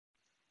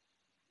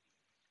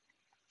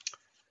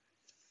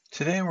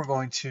Today we're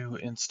going to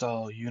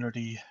install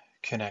Unity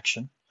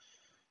Connection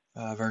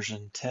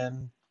version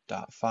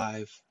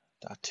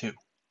 10.5.2.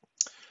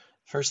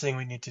 First thing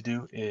we need to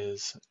do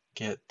is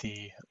get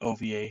the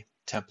OVA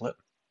template.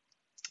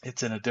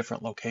 It's in a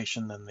different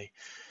location than the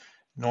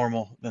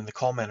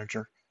call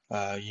manager,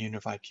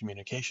 Unified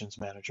Communications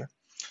Manager.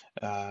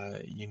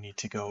 You need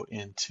to go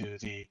into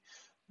the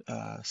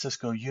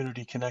Cisco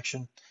Unity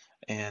Connection,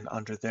 and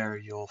under there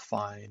you'll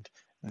find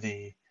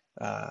the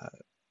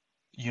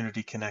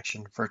Unity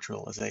Connection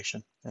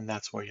virtualization, and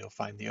that's where you'll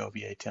find the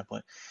OVA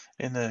template.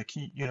 In the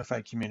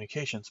Unified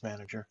Communications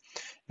Manager,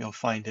 you'll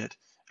find it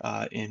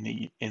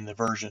in the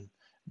version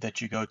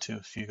that you go to.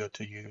 If you go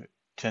to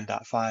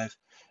 10.5,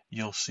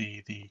 you'll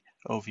see the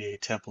OVA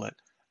template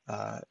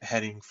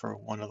heading for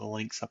one of the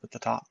links up at the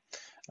top.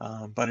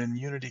 But in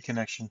Unity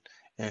Connection,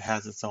 it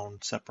has its own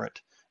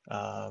separate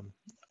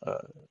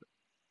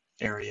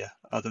area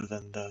other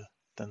than the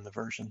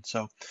version.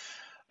 So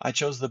I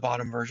chose the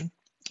bottom version.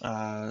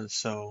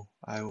 So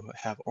I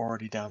have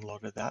already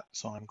downloaded that,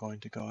 so I'm going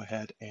to go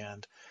ahead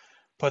and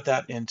put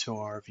that into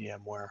our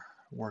VMware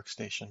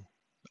Workstation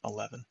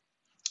 11.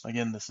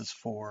 Again, this is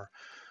for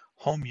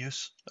home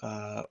use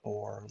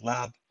or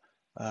lab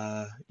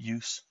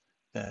use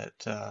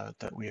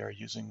that we are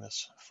using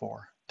this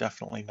for.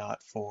 Definitely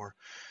not for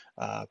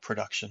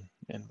production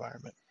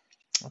environment.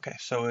 Okay,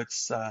 so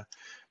it's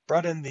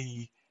brought in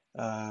the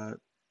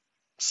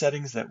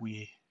settings that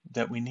we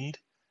need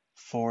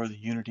for the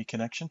Unity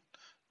connection.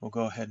 We'll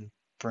go ahead and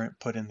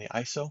put in the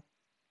ISO,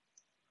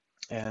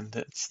 and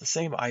it's the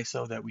same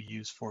ISO that we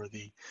use for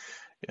the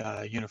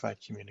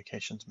Unified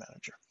Communications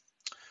Manager.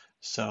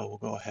 So we'll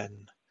go ahead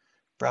and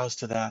browse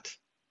to that,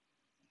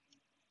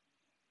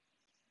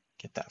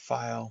 get that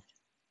file,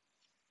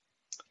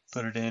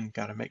 put it in.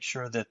 Got to make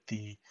sure that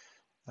the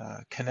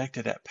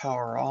connected at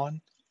power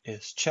on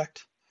is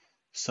checked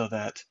so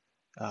that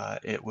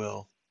it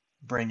will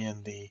bring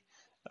in the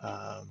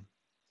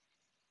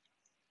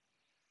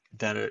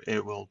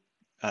it will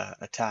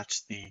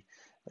attach the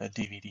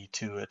DVD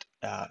to it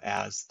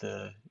as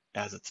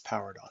it's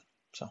powered on.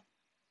 So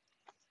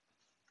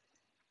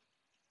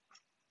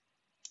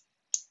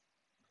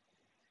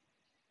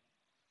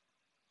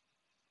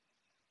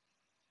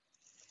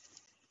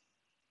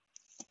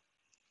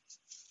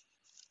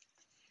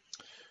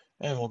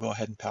and we'll go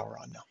ahead and power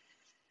on now.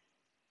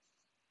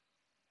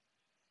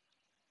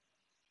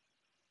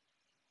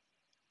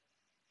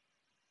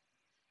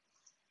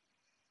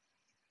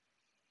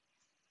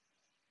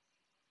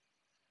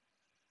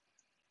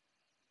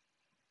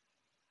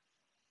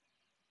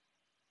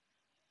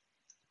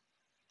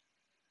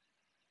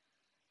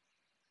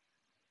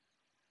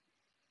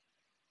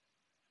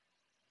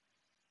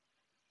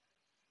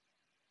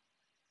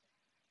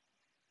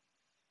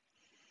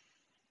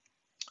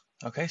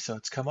 Okay, so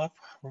it's come up.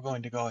 We're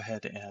going to go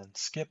ahead and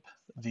skip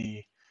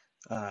the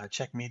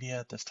check media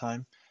at this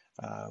time.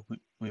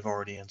 We've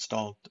already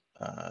installed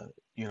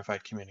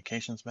Unified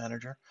Communications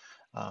Manager,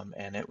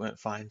 and it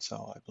went fine,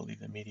 so I believe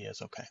the media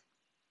is okay.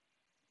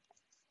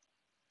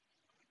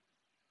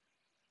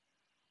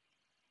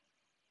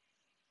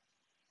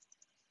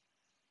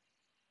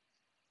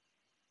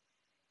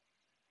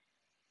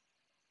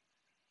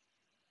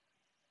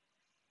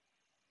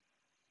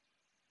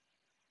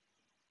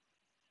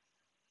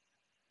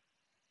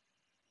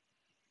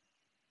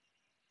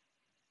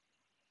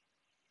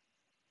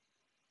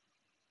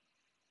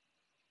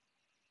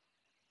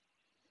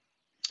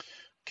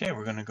 Okay,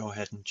 we're going to go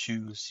ahead and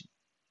choose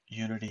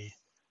Unity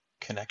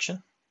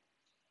Connection.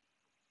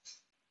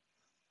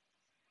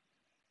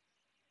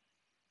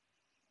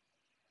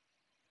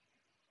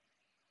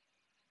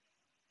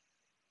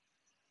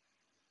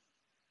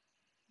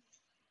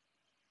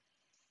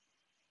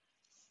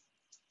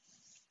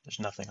 There's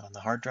nothing on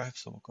the hard drive,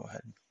 so we'll go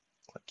ahead and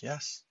click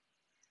yes.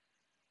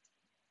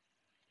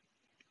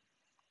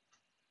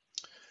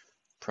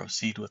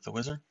 Proceed with the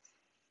wizard.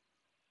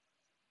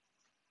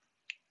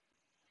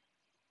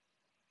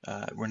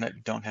 We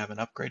don't have an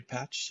upgrade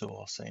patch, so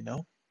we'll say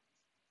no.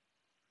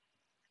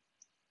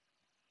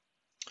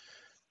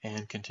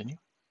 And continue.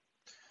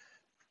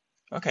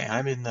 Okay,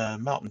 I'm in the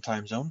Mountain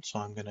Time Zone, so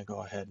I'm going to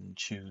go ahead and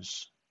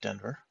choose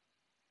Denver.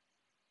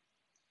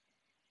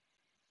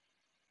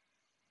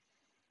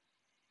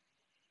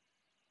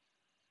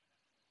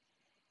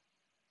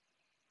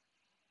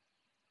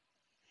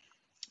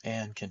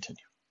 And continue.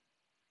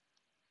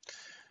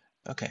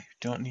 Okay,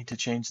 don't need to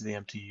change the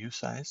MTU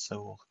size,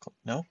 so we'll click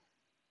no.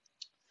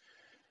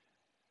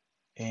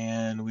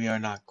 And we are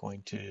not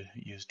going to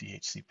use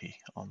DHCP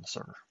on the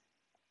server.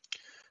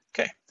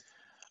 Okay,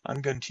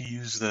 I'm going to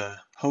use the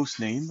host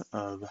name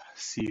of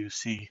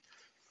CUC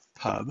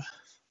Pub.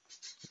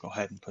 Go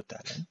ahead and put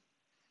that in.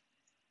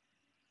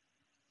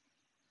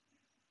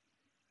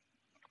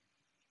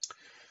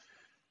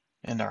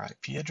 And our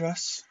IP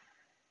address.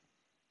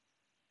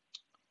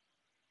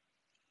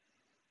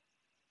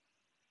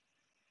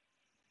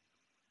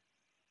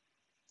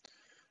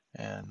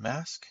 And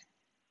mask.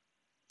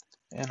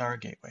 And our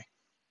gateway.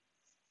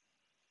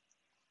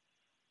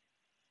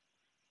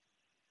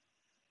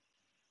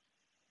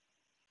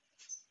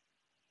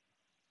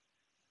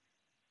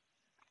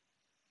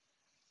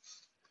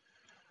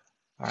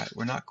 All right,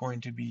 we're not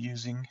going to be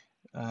using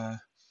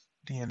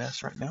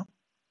DNS right now.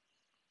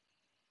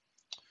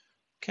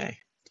 Okay,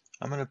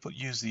 I'm going to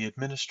use the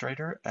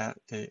administrator at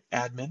the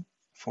admin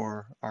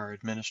for our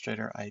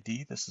administrator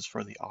ID. This is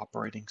for the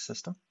operating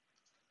system.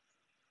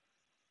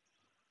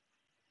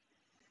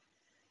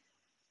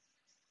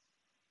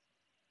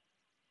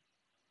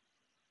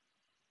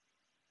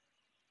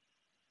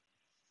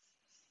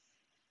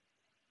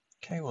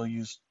 Okay, we'll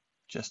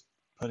just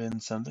put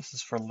in some, this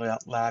is for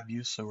lab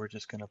use, so we're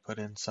just going to put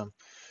in some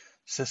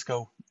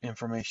Cisco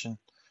information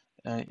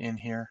in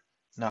here.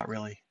 Not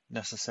really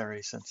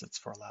necessary since it's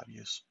for lab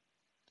use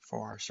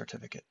for our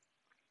certificate.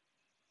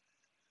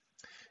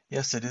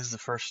 Yes, it is the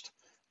first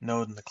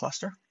node in the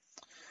cluster,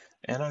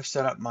 and I've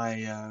set up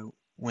my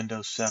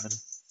Windows 7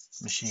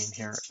 machine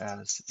here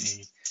as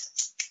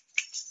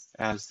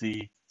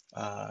the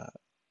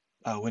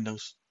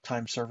Windows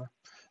time server,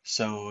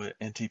 so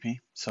NTP.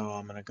 So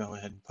I'm going to go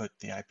ahead and put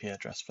the IP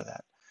address for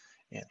that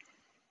in.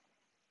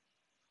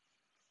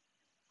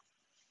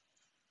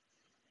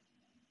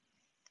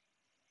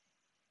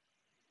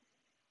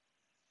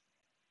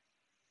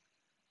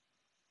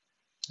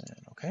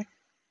 And okay.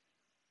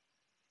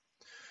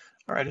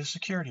 All right, a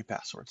security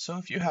password. So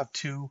if you have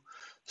 2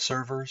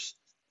 servers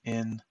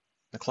in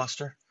the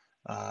cluster,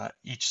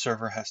 each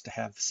server has to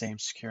have the same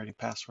security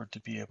password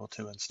to be able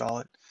to install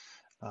it.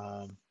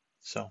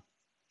 So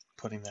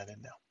putting that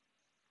in now.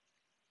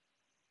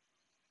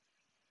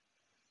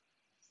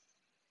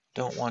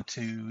 Don't want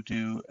to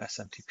do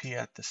SMTP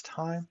at this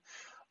time.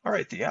 All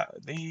right,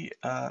 the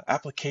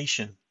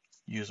application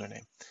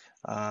username.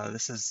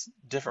 This is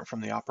different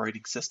from the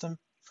operating system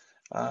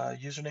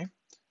username.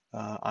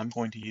 I'm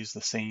going to use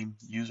the same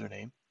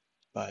username,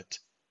 but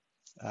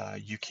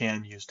you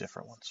can use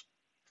different ones.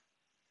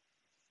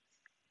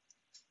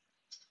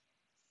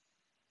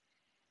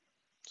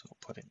 So we'll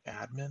put in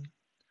admin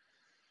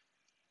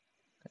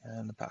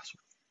and the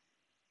password.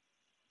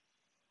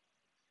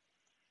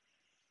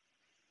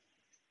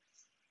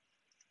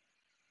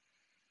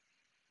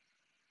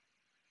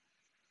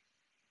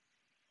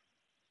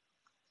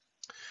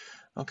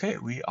 Okay,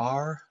 we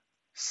are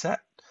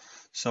set.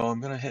 So I'm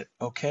going to hit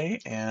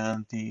OK,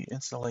 and the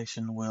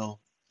installation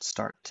will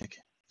start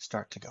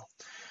to go.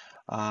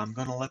 I'm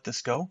going to let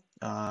this go.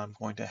 I'm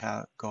going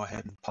to go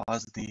ahead and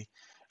pause the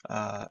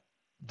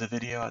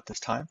video at this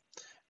time,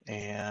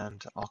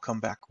 and I'll come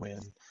back when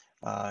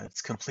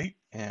it's complete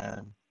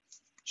and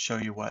show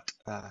you what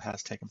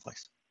has taken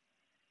place.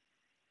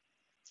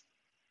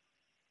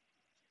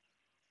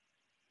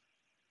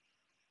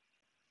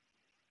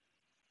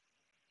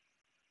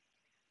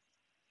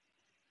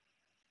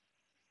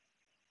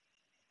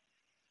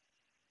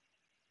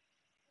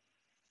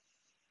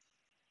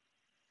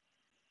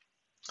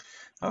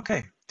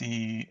 Okay,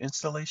 the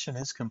installation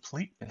is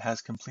complete. It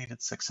has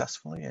completed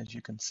successfully, as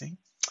you can see.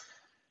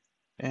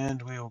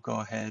 And we will go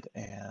ahead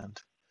and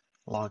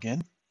log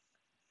in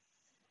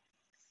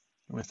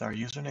with our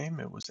username.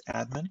 It was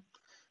admin.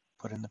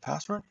 Put in the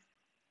password.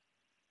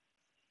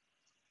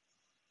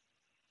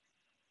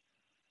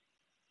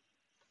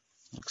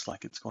 Looks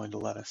like it's going to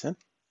let us in.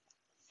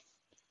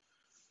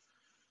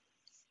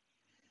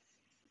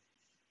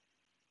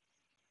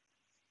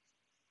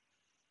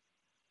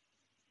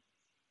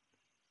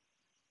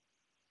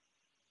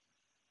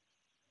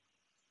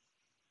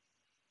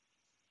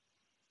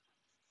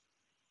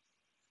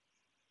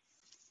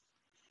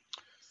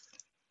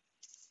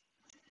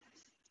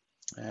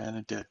 And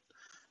it did.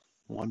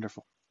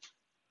 Wonderful.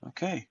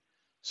 Okay,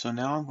 so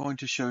now I'm going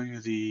to show you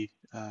the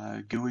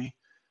GUI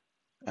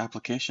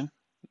application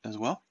as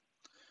well.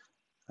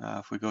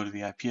 If we go to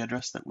the IP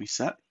address that we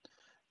set,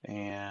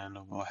 and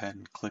I'll go ahead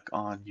and click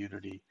on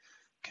Unity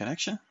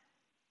Connection.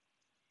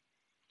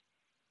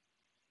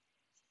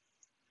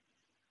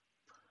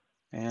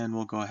 And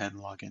we'll go ahead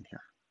and log in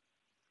here.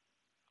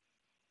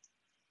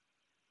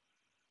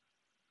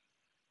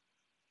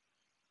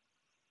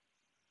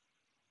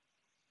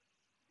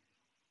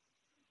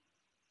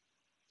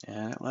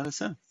 And it let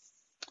us in.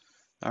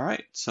 All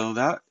right, so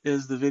that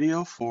is the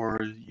video for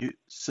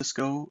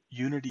Cisco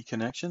Unity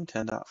Connection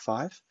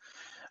 10.5.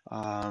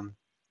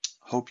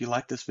 Hope you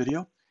liked this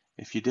video.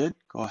 If you did,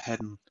 go ahead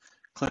and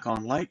click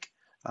on like,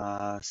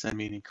 send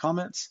me any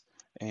comments,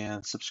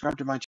 and subscribe to my channel.